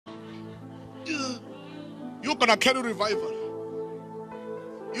You're going to carry revival.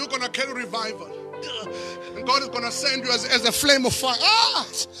 You're going to carry revival. And God is going to send you as a flame of fire. Ah!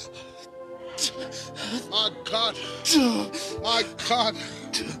 My God. My God.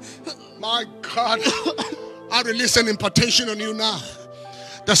 My God. I release an impartation on you now.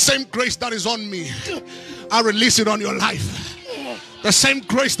 The same grace that is on me, I release it on your life. The same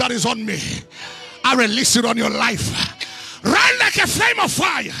grace that is on me, I release it on your life. Run like a flame of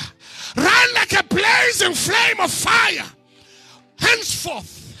fire. Run like a blazing flame of fire.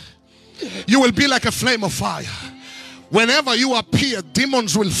 Henceforth, you will be like a flame of fire. Whenever you appear,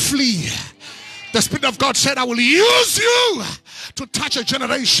 demons will flee. The Spirit of God said, I will use you to touch a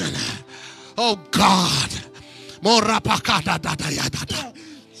generation. Oh God.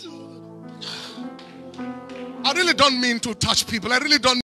 I really don't mean to touch people. I really don't